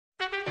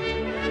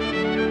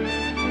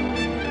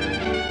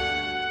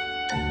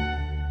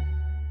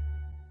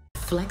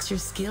flex your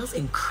skills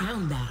in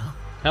crown battle.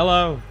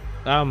 Hello.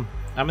 I'm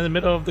in the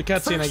middle of the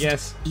cutscene, I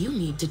guess. You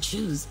need to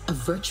choose a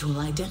virtual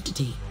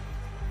identity.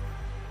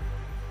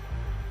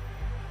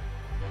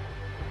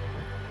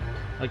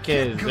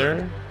 Okay, is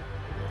there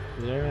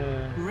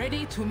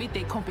ready to meet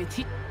the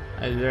competition?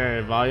 Is there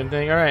a volume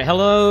thing? Alright,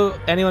 hello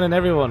anyone and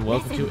everyone.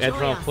 Welcome to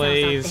Edtrawl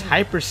Plays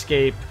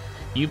Hyperscape.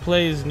 You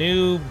plays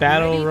new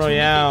Battle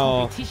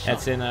Royale.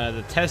 That's in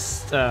the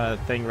test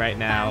thing right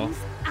now.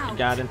 I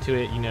got into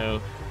it,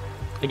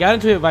 I got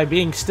into it by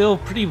being still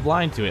pretty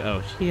blind to it.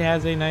 Oh, she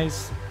has a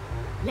nice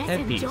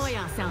headpiece. Enjoy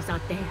ourselves out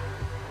there.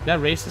 Is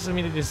that racist of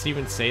me to just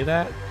even say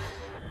that?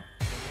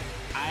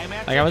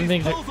 Like, I wasn't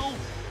thinking.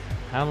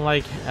 I don't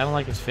like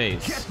his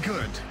face. Get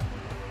good.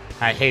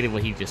 I hated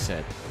what he just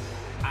said.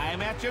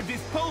 I'm at your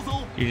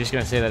disposal. You're just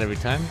gonna say that every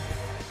time?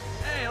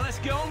 Hey, let's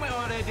get on it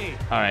already.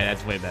 Alright,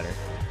 that's way better.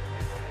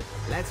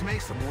 Let's make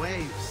some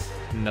waves.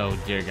 No,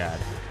 dear God.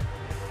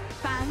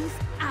 Fans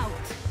out.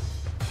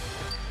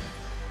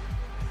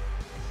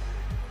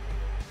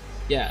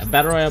 Yeah,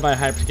 Battle Royale by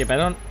Hyperscape. I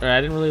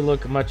didn't really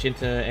look much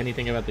into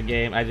anything about the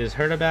game. I just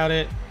heard about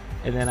it,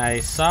 and then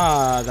I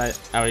saw that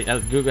I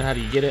googled how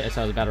do you get it. I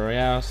saw the Battle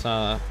Royale.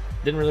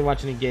 Didn't really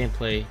watch any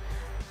gameplay,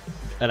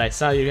 but I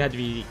saw you had to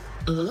be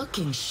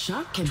looking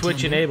sharp,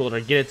 Twitch enabled or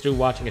get it through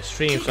watching a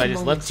stream. So I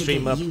just let the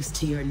stream up, used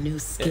to your new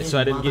skin so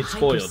I didn't get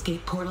spoiled.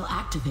 Hyperscape portal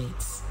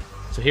activates.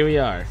 So here we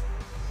are.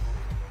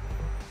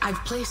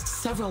 I've placed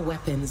several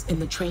weapons in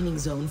the training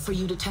zone for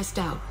you to test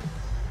out.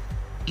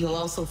 You'll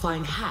also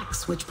find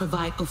hacks which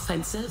provide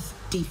offensive,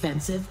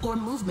 defensive, or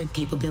movement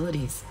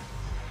capabilities.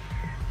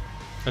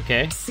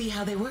 Okay. See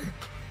how they work.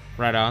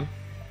 Right on.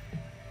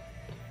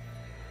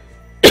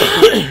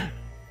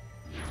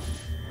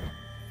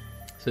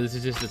 So this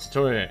is just a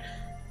tutorial.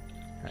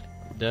 Right.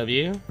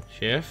 W,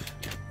 shift,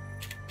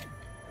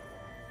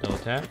 double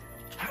tap.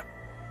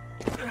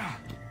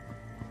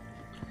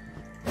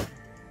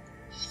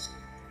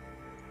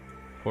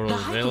 Portal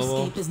The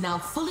available. Hyperscape is now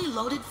fully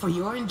loaded for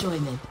your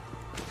enjoyment.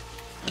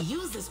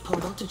 Use this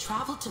portal to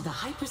travel to the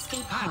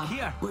Hyperscape hub,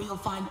 where you'll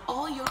find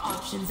all your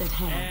options at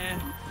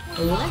hand.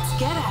 Let's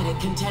get at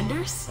it,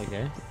 contenders.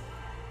 Okay.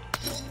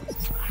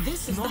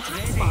 This is the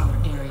hack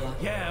spawner area.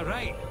 Yeah,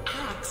 right.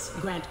 Hacks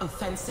grant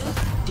offensive,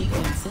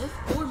 defensive,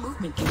 or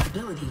movement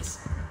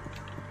capabilities.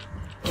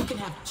 You can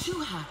have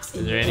 2 hacks.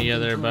 Is there any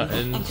other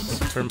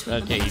buttons?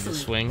 Okay, you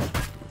just swing.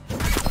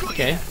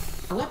 Okay.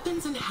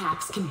 Weapons and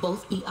hacks can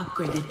both be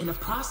upgraded in a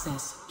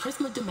process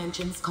Prisma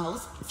Dimensions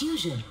calls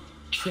fusion.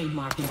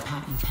 Trademark and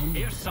patent pending.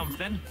 Here's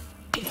something.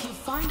 If you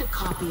find a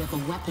copy of a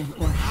weapon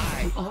or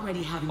hack you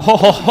already have,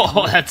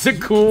 oh, that's a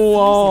cool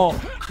wall.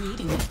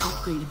 Creating an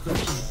upgraded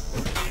version.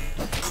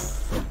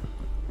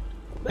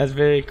 That's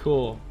very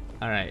cool.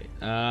 All right.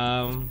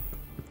 Not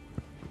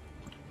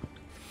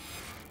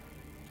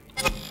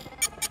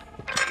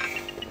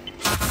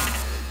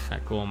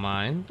cool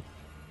mine.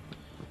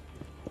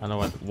 I don't know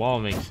what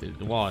wall makes it.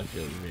 The wall I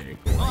feel is very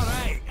cool. All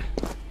right.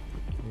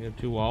 You have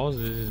 2 walls.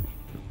 This is.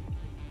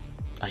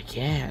 I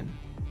can.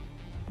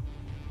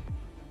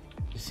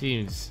 It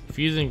seems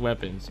fusing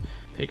weapons.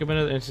 Pick up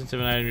another instance of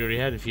an item you already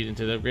had to fuse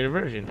into the upgraded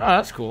version. Oh,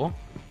 that's cool.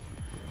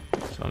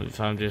 So if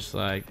I'm just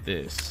like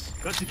this.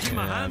 Got to keep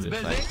my hands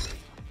busy.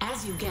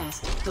 As you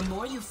guessed, the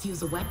more you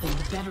fuse a weapon,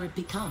 the better it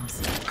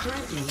becomes.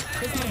 Currently,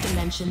 Prisma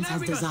Dimensions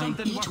has designed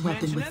each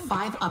weapon with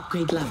 5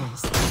 upgrade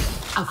levels.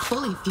 A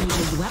fully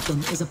fusioned weapon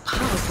is a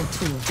powerful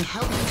tool to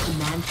help you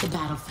command the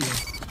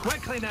battlefield.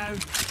 Quickly now.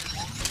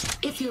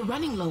 If you're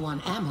running low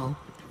on ammo,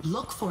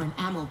 look for an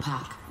ammo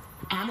pack.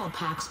 Ammo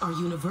packs are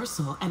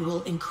universal and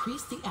will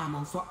increase the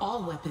ammo for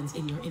all weapons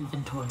in your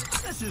inventory.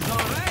 This is all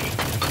right.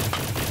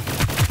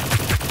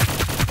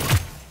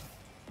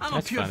 I'm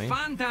That's a pure funny.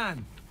 fan,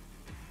 Dan.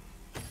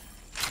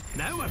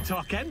 Now we're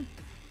talking.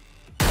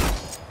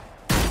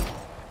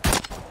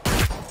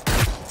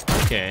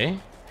 Okay.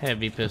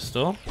 Heavy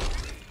pistol.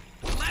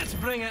 Let's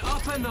bring it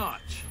up a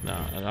notch. No,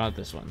 not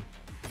this one.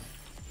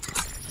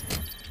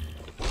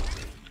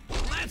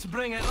 Let's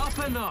bring it up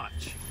a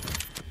notch.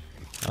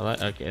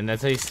 Okay, and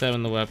that's how you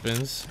summon the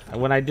weapons.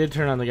 When I did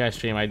turn on the guy's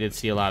stream, I did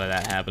see a lot of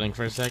that happening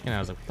for a second. I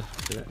was like, what the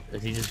fuck is that?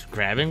 Is he just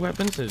grabbing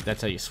weapons? Or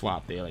that's how you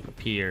swap. They like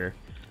appear.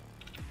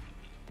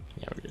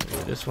 Yeah, we're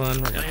gonna do this one.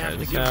 We're gonna try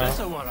this out.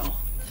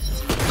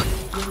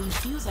 When you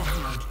fuse a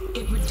hack,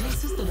 it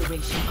reduces the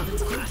duration of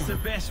its That's the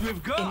cooldown. best we've In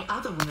got.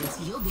 other words,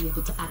 you'll be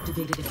able to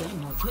activate it again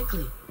more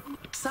quickly.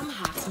 Some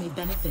hacks may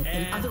benefit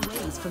in other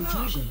ways from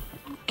fusion.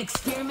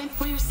 Experiment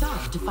for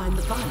yourself to find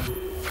the fun.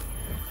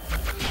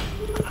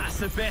 That's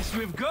the best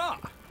we've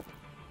got. Go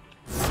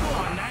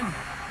on then.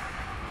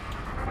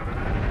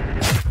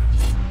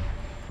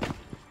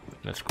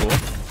 That's cool.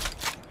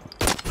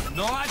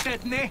 No, I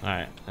didn't.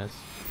 Alright, that's...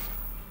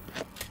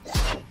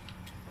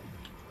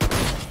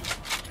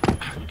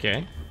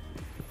 Okay.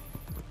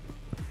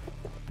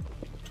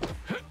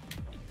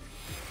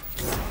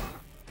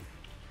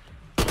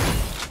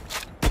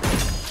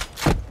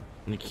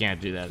 You can't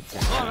do that at the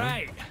same time. All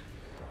right.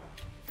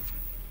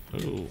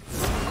 Ooh.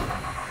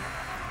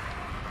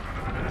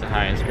 At the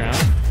highest ground.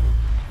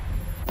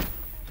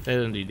 That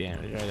doesn't do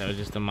damage, right? That was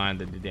just a mine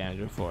that did damage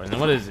before. And then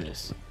what is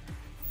this?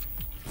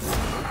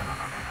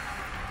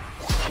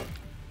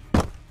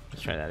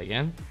 Let's try that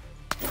again.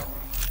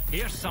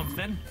 Here's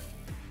something.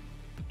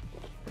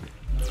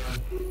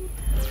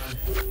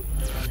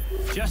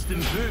 Just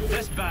improve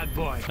this bad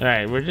boy.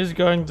 Alright, we're just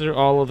going through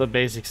all of the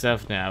basic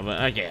stuff now,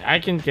 but okay, I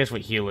can guess what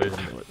heal is.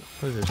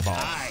 What is this ball?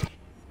 Aye.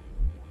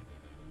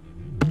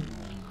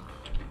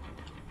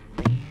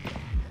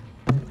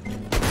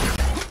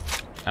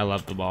 I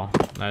love the ball.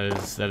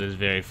 That is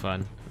very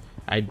fun.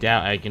 I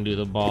doubt I can do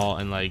the ball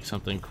and like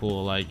something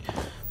cool like,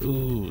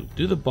 ooh,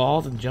 do the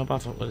ball and jump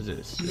off of, what is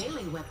this?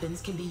 Melee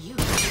weapons can be used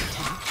to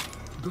attack,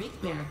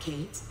 break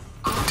barricades,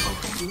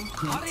 open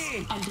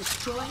blueprints, and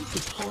destroy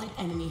deployed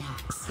enemy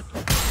hacks.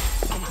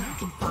 And you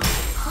can find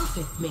the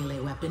perfect melee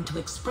weapon to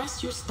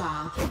express your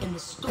style in the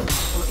store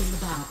or in the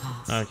battle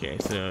pass. Okay,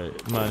 so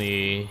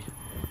money.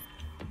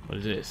 What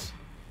is this?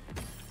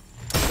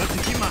 Got to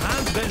keep my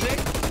hands busy.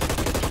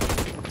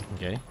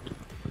 Okay.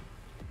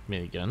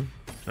 Minigun.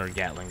 Or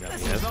Gatling gun,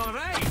 This yes. is all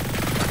right.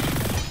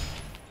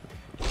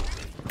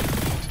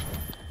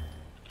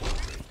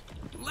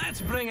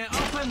 Let's bring it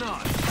up a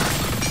notch.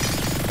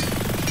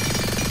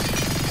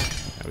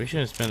 We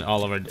shouldn't spend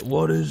all of our.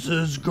 What is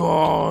this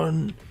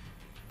gun?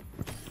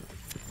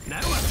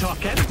 Now we're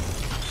talking.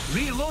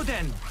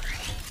 Reloading.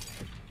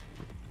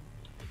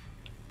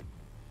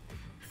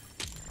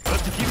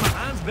 Got to keep my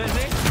hands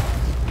busy.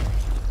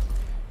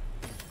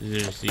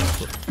 Is there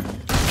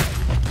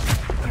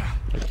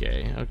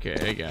okay,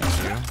 I got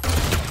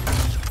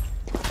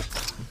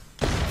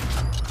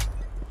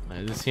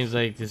you. This seems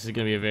like this is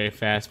gonna be a very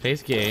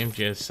fast-paced game.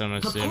 Just I'm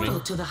The assuming. portal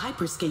to the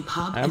Hyperscape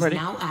hub I'm is ready.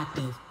 now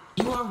active.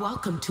 You are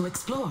welcome to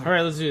explore. All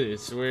right, let's do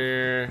this.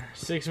 We're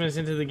 6 minutes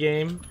into the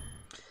game.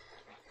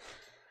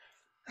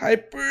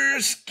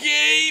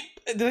 Hyperscape.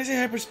 Did I say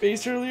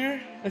hyperspace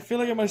earlier? I feel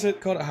like I might have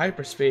called it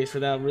hyperspace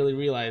without really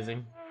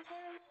realizing.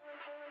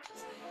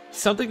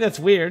 Something that's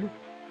weird.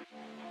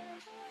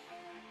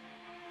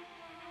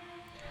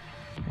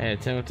 Hey,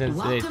 10 today,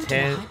 Welcome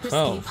 10, to the Hyperscape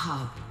 12.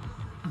 hub.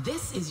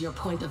 This is your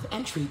point of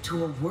entry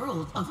to a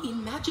world of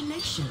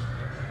imagination.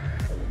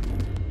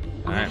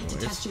 All Ready right, to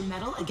boys. test your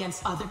mettle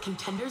against other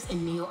contenders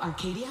in Neo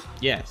Arcadia?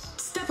 Yes.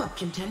 Step up,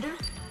 contender.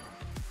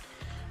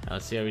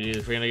 Let's see how we do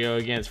this. We're gonna go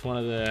against one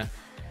of the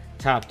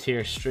top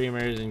tier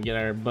streamers and get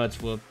our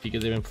butts whooped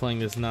because they've been playing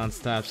this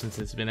non-stop since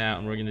it's been out,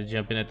 and we're gonna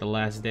jump in at the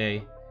last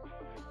day.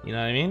 You know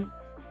what I mean?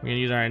 We're gonna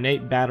use our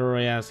innate battle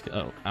royale.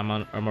 Oh, I'm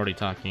already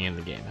talking in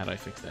the game. How do I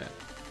fix that?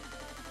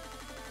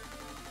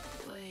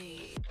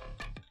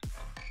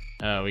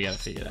 Oh, we gotta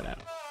figure that out.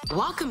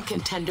 Welcome,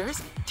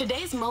 contenders.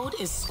 Today's mode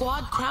is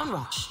Squad Crown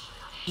Rush.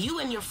 You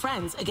and your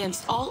friends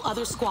against all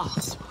other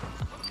squads.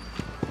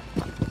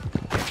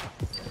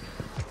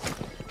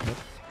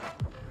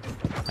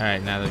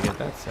 Alright, now that we get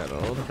that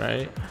settled,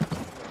 right?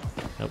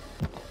 Nope.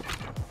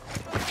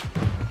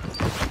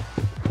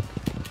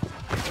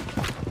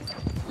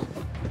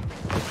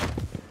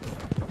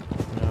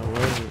 No,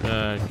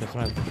 where's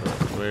customize control?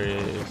 Where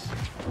is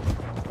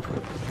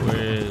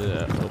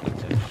open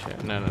text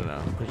chat? No.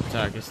 Push to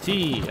talk is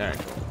T. Alright.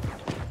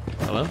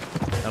 Hello?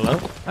 Hello?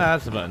 Ah,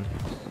 that's the button.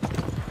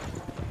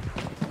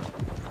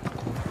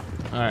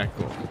 Alright,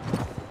 cool.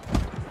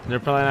 They're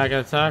probably not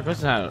gonna talk.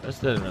 This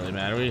doesn't really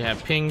matter. We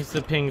have pings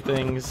to ping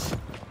things.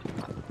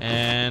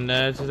 And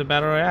it's just a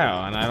battle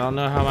royale. And I don't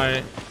know how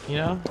I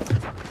I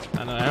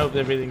hope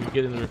everything's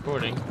good in the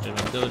recording. If I'm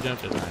still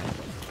jumping,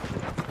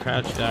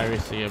 crouch diary,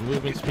 so you have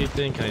movement speed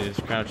thing. Can I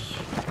just crouch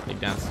like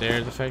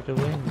downstairs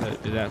effectively?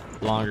 Is that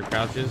longer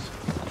crouches?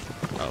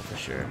 Oh, for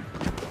sure.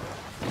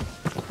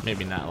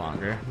 Maybe not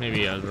longer.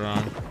 Maybe I was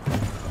wrong.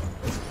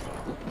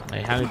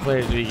 Hey, how many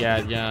players do we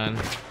got, John?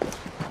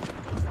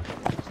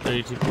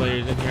 32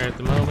 players in here at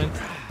the moment.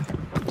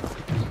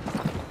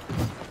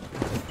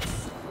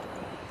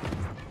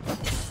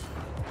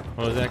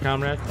 What was that,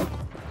 comrade?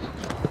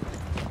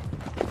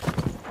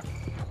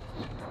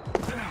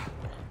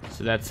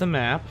 So that's the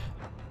map.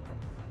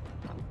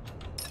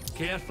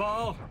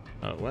 Careful.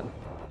 Oh, what?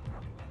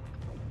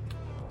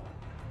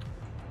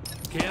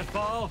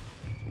 Careful.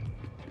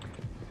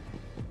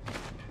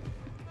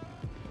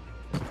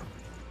 That's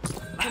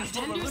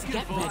what we're Contenders, looking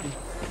get for. ready.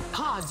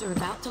 Pods are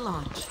about to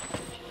launch.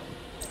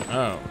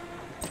 Oh.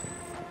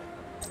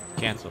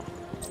 Cancel.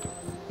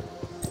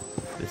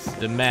 This is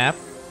the map.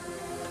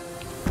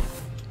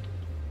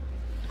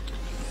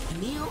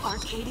 Neo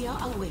Arcadia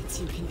awaits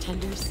you,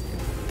 contenders.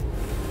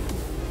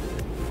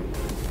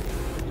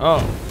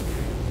 Oh.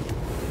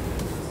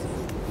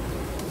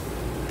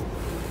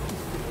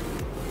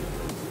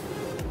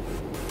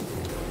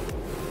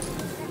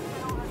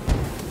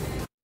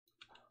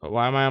 But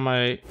why am I on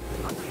my...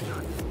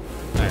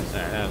 Alright,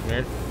 sorry, that was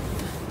weird.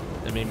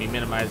 That made me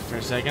minimize it for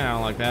a second. I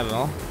don't like that at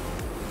all.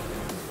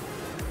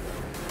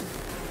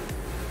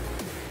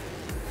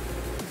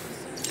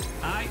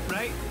 Aye,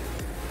 right.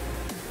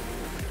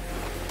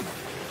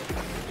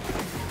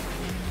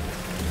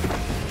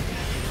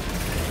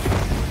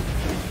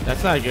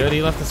 That's not good.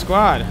 He left the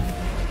squad.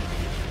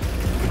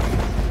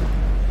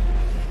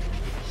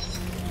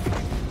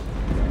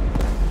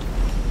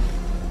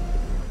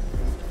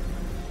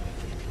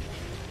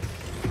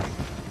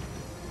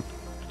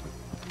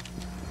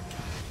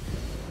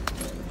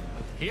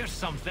 Here's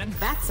something.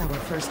 That's our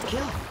first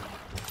kill.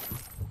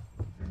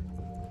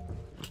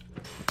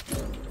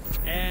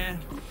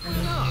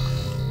 No.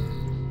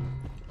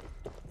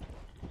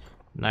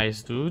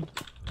 Nice, dude.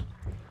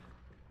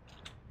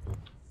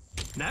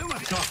 Now we're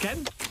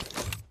talking.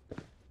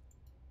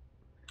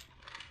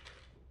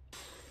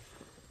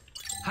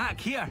 Hack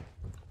here.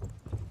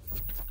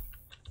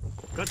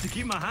 Got to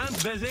keep my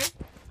hands busy.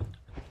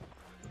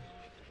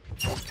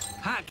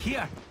 Hack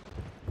here.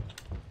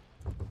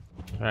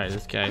 Alright,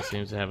 this guy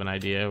seems to have an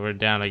idea. We're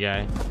down a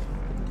guy.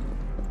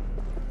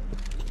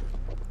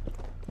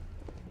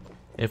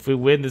 If we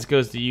win, this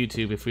goes to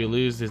YouTube. If we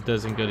lose, this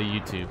doesn't go to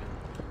YouTube.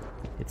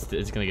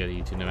 It's gonna go to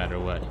YouTube no matter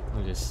what.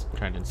 I'm just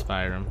trying to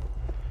inspire him.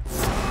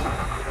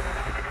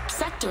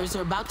 Sectors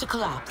are about to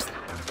collapse.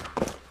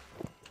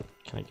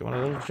 Can I get one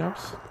of those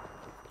jumps?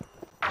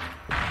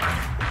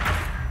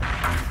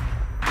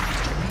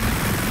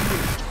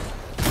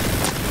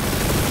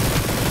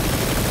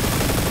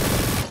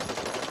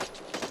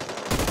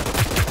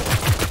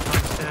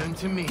 Comes down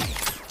to me.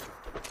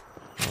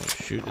 Oh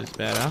shoot, this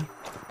bad, huh?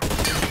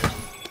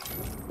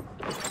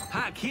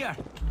 Hack here.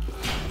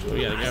 Oh,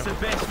 we gotta That's go.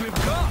 the best we've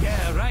got.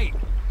 Yeah, right.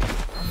 Come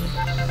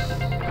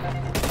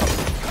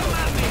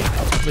at me.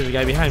 There's a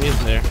guy behind me,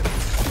 isn't there?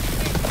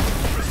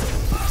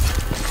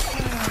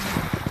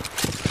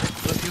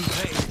 Looking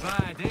pretty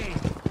bad, eh?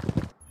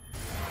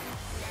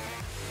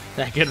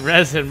 That good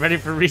resin, ready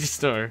for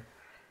restore.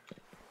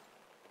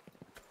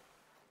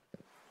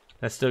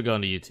 That's still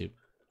going to YouTube.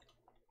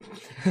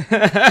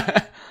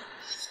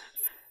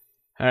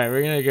 Alright,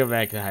 we're gonna go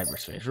back to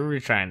hyperspace. We're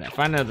retrying that.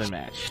 Find another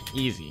match.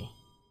 Easy.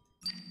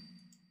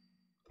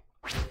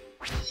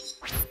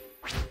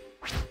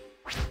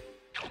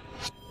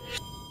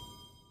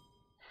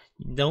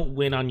 You don't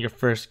win on your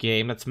first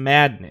game. That's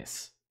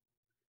madness.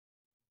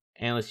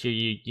 Unless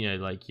you know,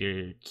 like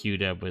you're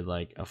queued up with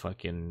like a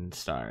fucking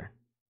star.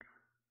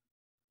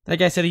 That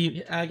guy said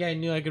that guy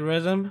knew I could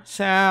rhythm.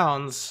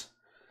 Sounds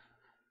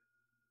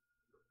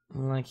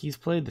like he's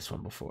played this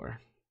one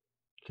before.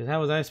 Because how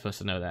was I supposed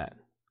to know that?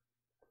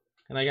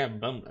 And I got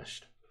bum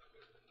rushed.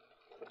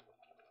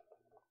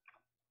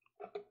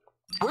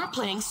 We're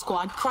playing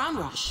Squad Crown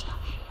Rush.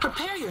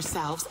 Prepare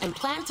yourselves and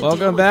plan to Welcome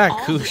deal with back,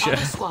 all the Kusha.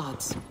 other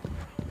squads.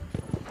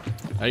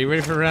 Are you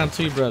ready for round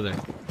 2, brother?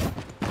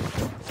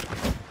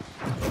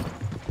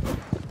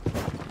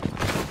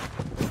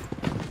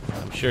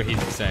 I'm sure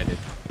he's excited.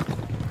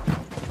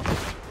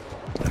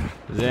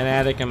 Zen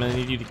Attic, I'm gonna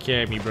need you to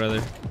carry me,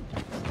 brother.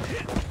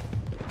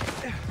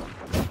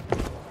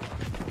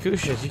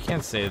 Kushas, you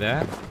can't say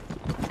that.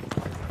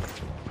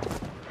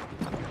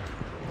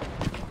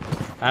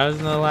 I was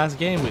in the last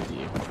game with you.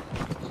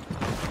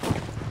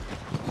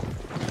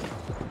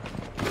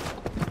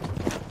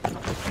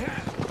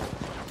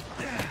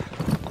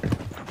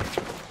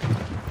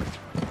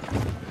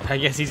 I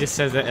guess he just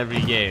says that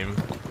every game.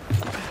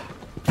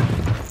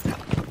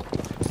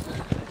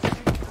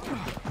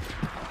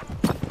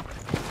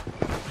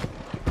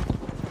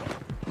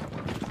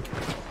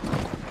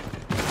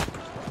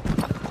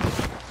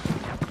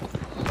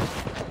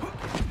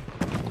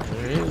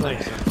 There is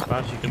like some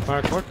spots you can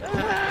parkour.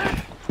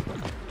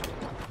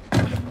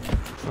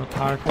 Oh,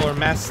 parkour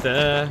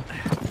master.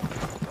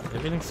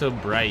 Everything's so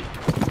bright.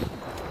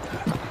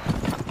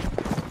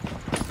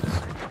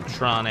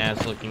 Tron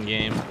ass looking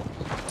game.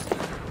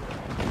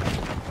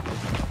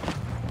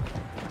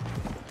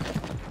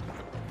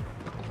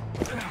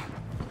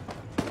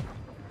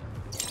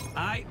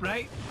 Aye,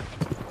 right.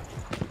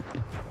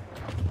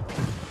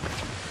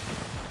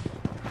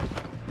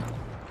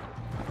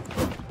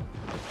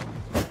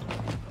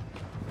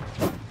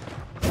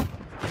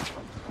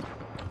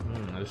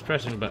 I'm just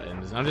pressing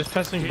buttons. I'm just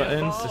pressing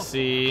buttons to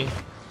see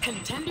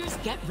Contenders,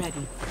 get ready.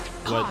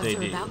 what Cars they are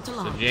do. about to So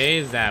launch. J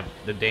is that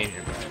the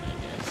danger button,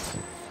 I guess.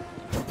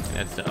 And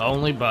that's the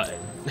only button.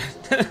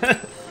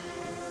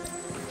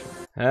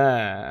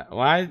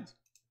 Why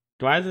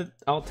is it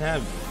alt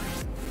tab?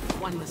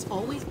 One must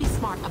always be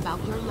smart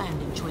about your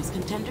landing choice,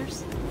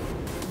 contenders.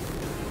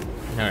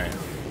 Alright.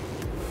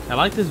 I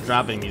like this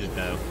dropping music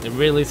though. It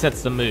really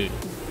sets the mood.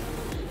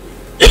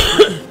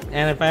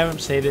 And if I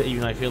haven't saved it,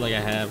 even though I feel like I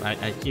have,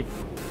 I keep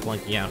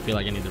blanking out. I feel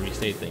like I need to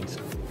restate things.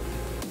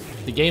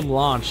 The game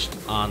launched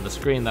on the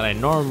screen that I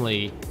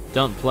normally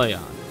don't play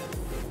on.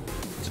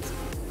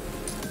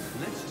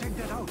 Let's check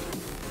that out.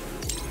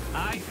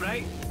 Aye,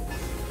 right.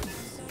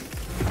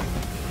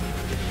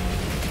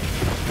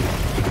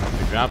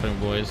 We're dropping,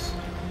 boys.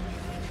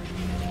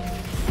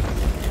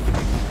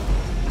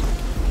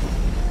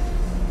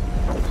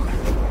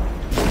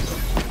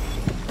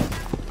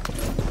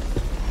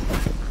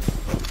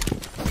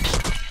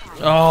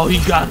 Oh, he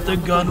got the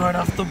gun right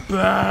off the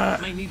bat.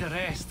 Might need a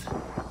rest.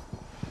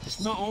 It's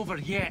not over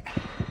yet.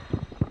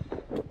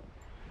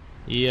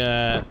 He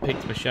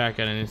picked up a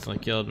shotgun and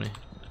instantly killed me.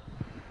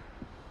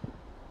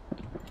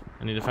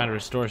 I need to find a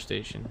restore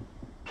station.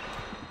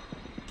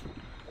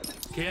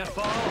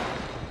 Careful.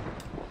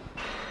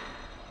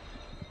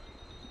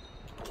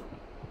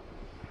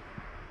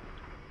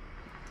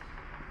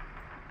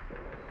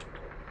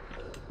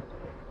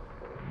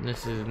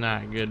 This is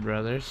not good,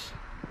 brothers.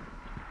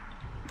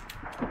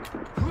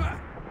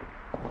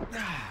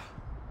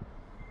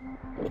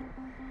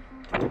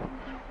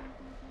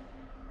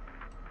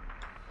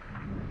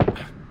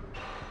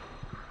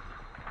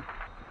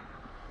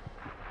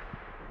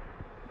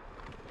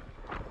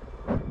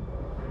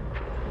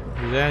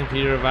 Then can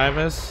you revive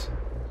us?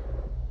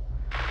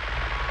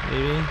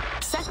 Maybe?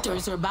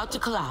 Sectors are about to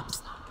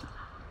collapse.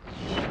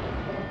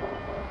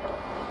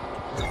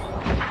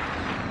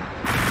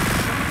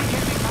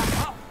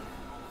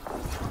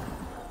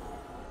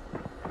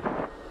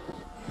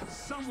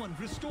 Someone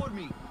restore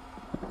me.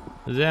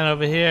 Zen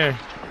over here.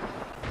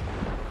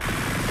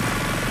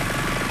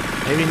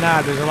 Maybe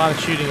not. There's a lot of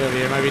shooting over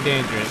here. It might be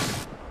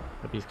dangerous.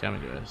 Hope he's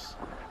coming to us.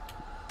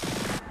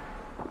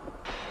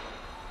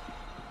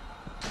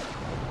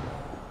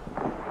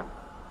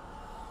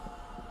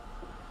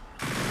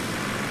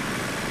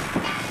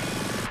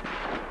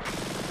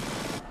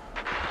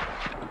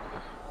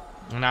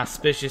 An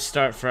auspicious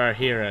start for our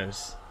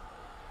heroes.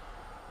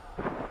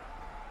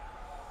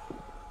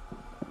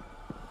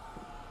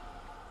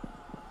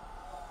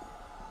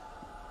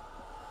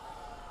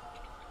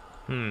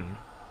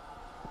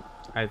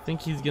 I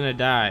think he's gonna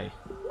die.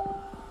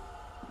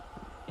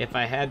 If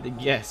I had to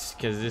guess,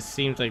 because this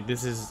seems like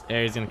this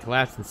area's gonna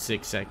collapse in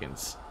 6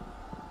 seconds.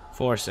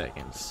 4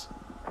 seconds.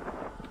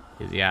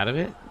 Is he out of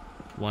it?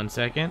 1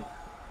 second.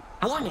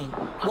 Warning,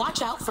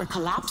 watch out for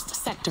collapsed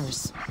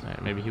sectors.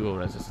 Alright, maybe he will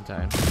resist in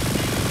time.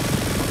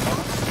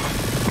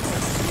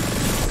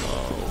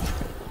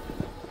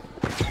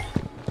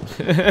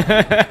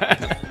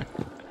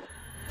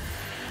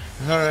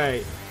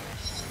 Alright.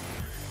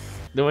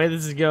 The way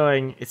this is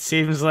going, it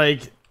seems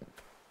like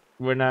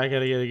we're not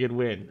gonna get a good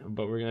win,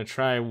 but we're gonna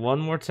try one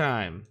more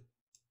time.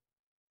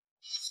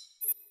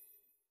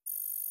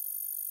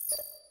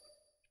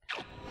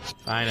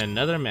 Find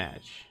another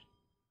match.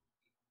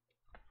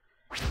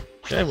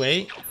 Should I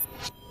wait?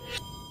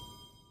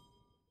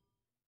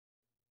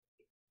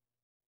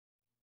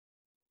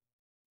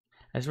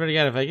 I swear to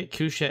God, if I get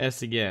Kusha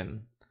S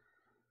again,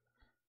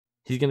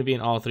 he's gonna be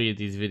in all 3 of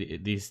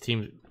these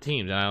teams.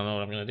 And I don't know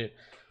what I'm gonna do.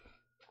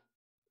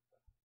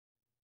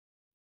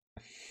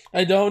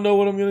 I don't know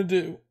what I'm gonna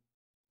do.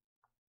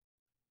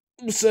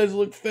 Besides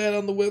look fat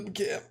on the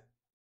webcam.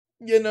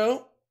 You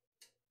know?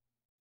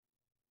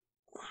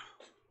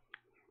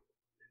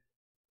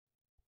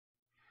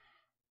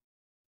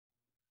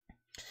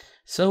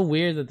 So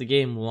weird that the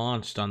game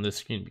launched on this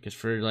screen, because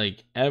for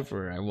like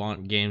ever I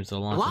want games to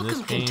launch on this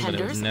screen, but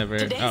it was never.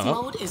 Today's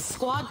mode is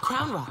Squad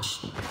Crown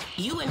Rush.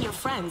 You and your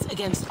friends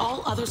against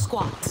all other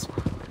squads.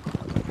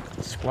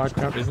 Squad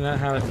Crown, isn't that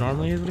how it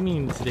normally is? What do you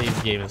mean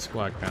today's game is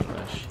Squad Crown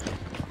Rush?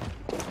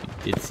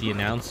 It's the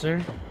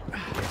announcer.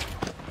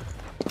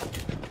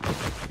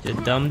 The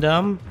Dum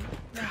Dum.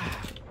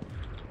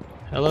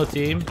 Hello,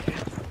 team.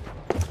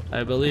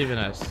 I believe in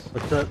us.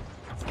 What's up?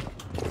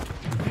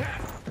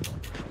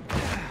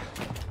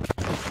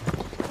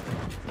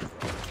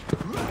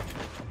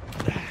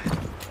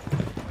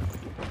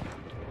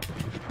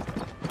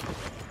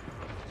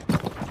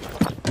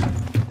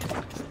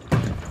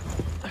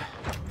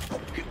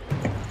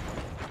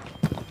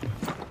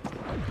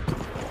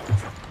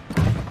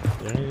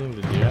 Is there anything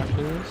to do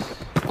after this?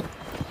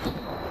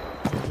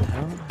 What the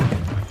hell?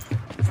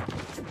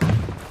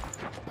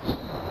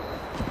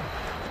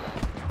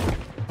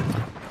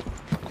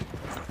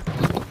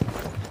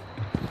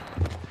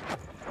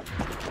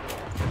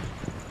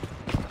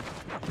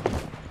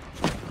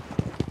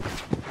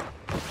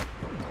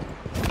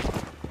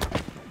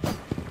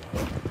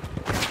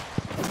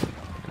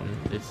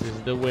 This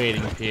is the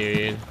waiting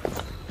period.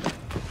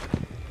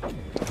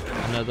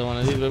 Another one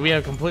of these, but we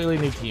have completely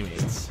new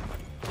teammates.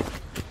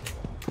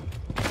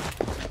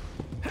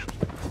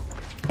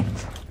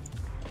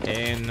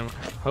 And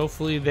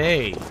hopefully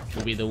they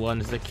will be the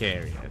ones that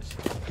carry us.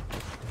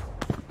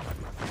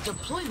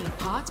 Deployment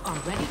pods are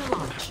ready to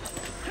launch.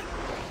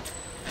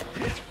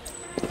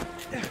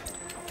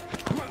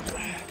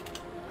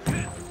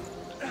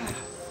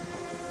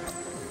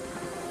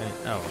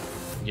 Oh,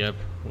 yep.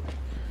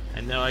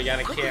 I know I got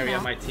a Quickly carry now,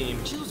 on my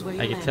team. choose where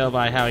you I can land. tell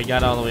by how he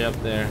got all the way up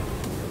there.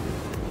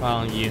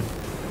 Following you.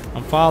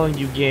 I'm following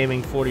you,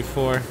 Gaming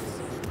 44.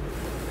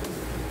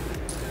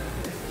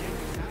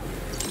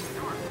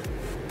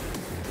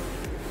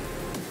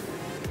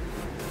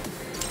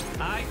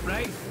 Aye,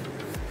 right.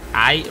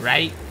 Aye,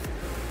 right?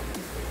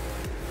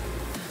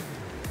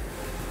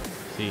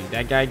 See,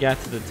 that guy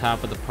got to the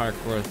top of the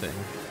parkour thing.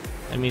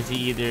 That means he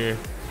either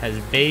has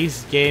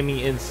base gaming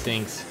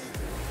instincts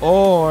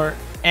or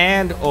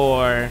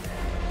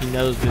he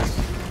knows this.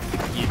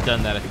 You've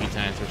done that a few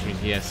times, which means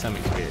he has some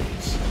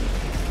experience.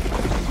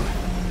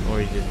 Or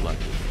he's just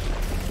lucky.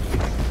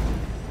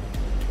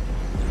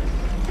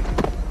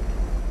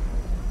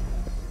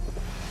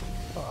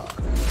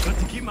 Got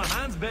to keep my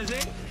hands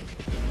busy.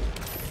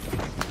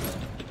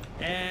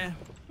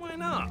 Why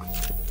not?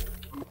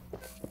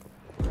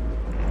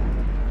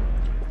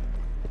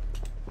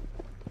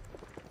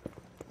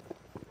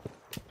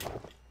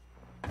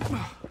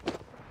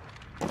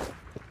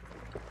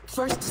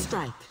 First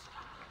strike.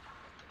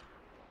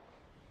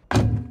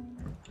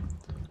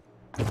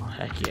 Oh,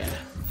 heck yeah.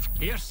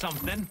 Here's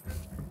something.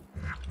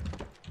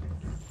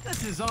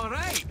 This is all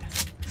right.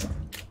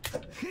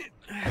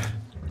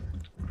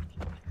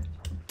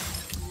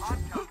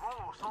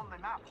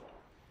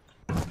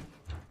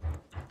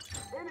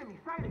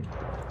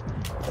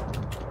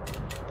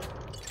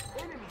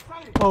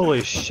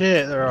 Holy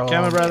shit, they're all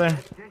Coming, brother.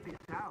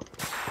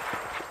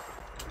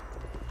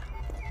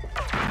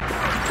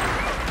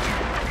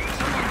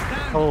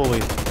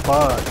 Holy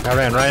fuck. I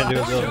ran right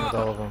into a building with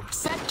all of them.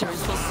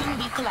 Sectors will soon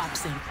be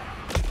collapsing.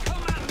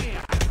 Come at me.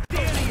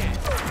 Dare you.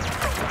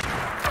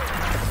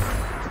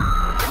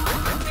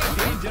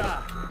 Danger.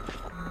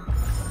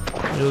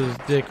 Lose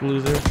dick,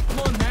 loser. Come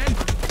on, then.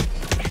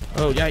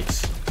 Oh,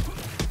 yikes.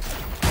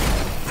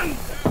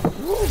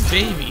 Ooh,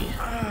 baby.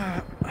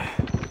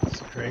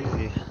 It's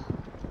crazy.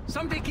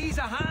 Somebody keys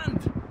a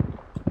hand.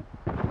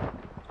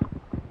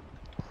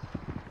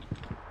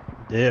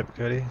 Dip,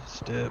 Cuddy.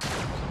 Step.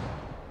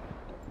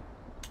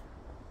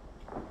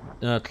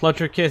 Clutch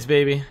or kiss,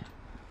 baby.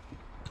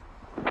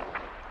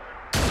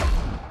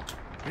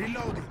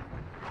 Reloading.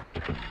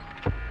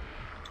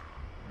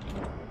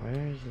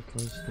 Where is the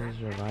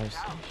closest revive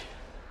station?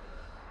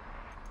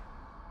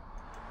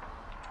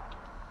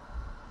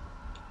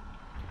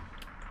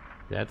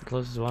 Is that the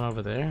closest one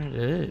over there? It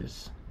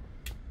is.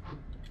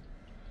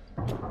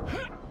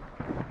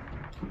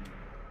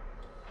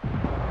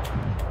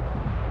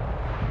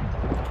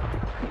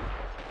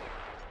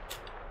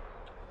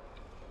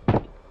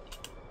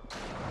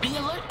 Be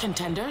alert,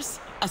 contenders.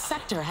 A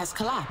sector has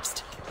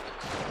collapsed.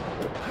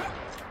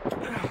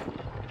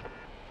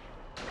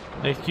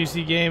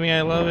 XQC Gaming,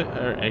 I love it.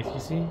 Or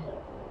XQC?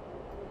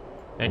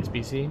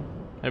 XBC?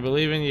 I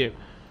believe in you.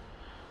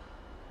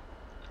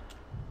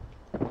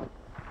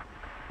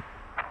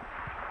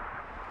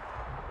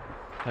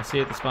 I see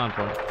it at the spawn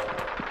point.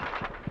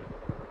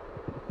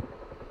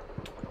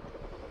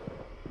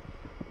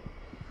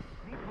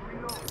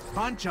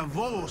 Bunch of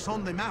wolves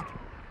on the map.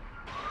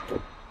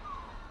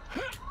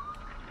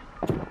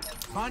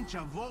 Bunch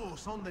of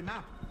wolves on the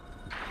map.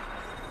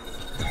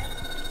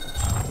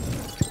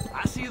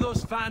 I see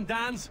those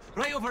fandans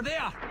right over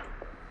there.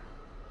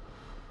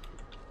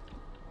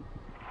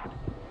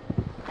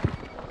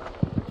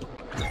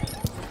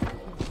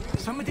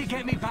 Somebody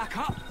get me back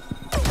up.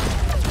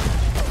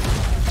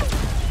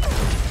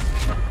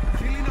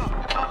 Feeling up.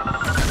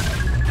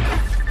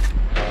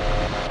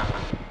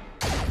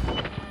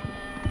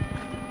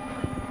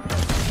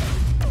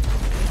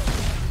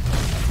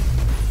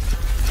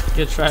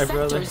 Good try,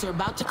 brother. Sectors are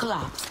about to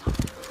collapse.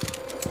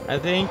 I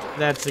think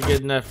that's a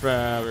good enough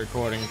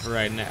recording for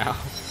right now.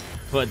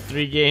 But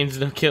 3 games,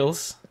 no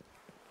kills.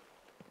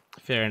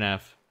 Fair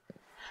enough.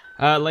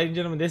 Ladies and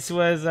gentlemen, this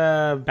was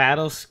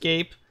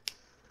Battlescape.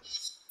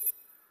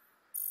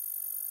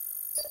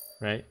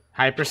 Right?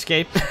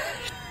 Hyperscape.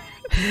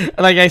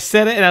 Like I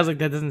said it and I was like,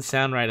 that doesn't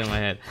sound right in my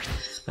head.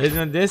 Ladies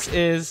and gentlemen, this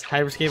is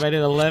Hyperscape. I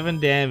did 11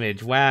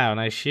 damage. Wow, and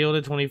I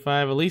shielded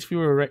 25. At least we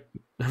were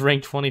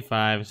ranked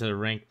 25 instead of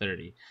ranked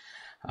 30.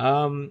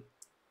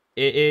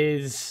 It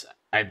is...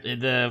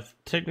 the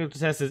technical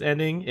test is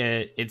ending.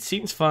 It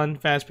seems fun,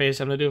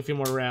 fast-paced. I'm going to do a few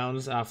more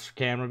rounds off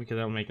camera because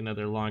I'll make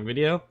another long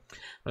video.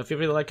 But feel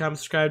free to like, comment,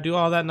 subscribe, do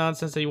all that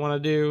nonsense that you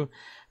want to do.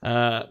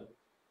 I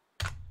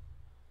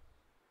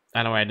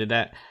don't know why I did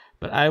that.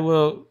 But I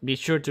will be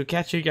sure to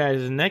catch you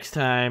guys next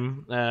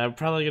time.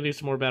 Probably going to do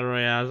some more Battle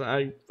Royales.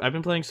 I've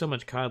been playing so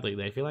much COD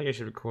lately. I feel like I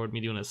should record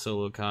me doing a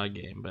solo COD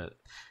game. But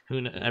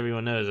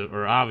everyone knows,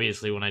 or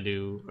obviously when I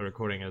do a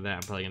recording of that,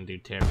 I'm probably going to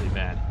do terribly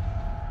bad.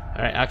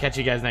 Alright, I'll catch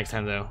you guys next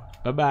time, though.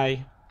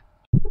 Bye-bye.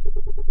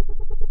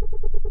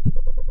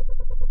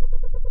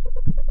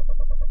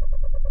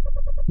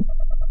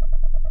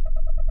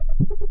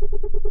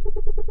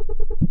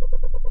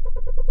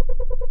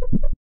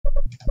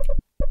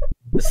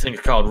 This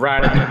thing's called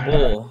Riding the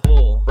Bull.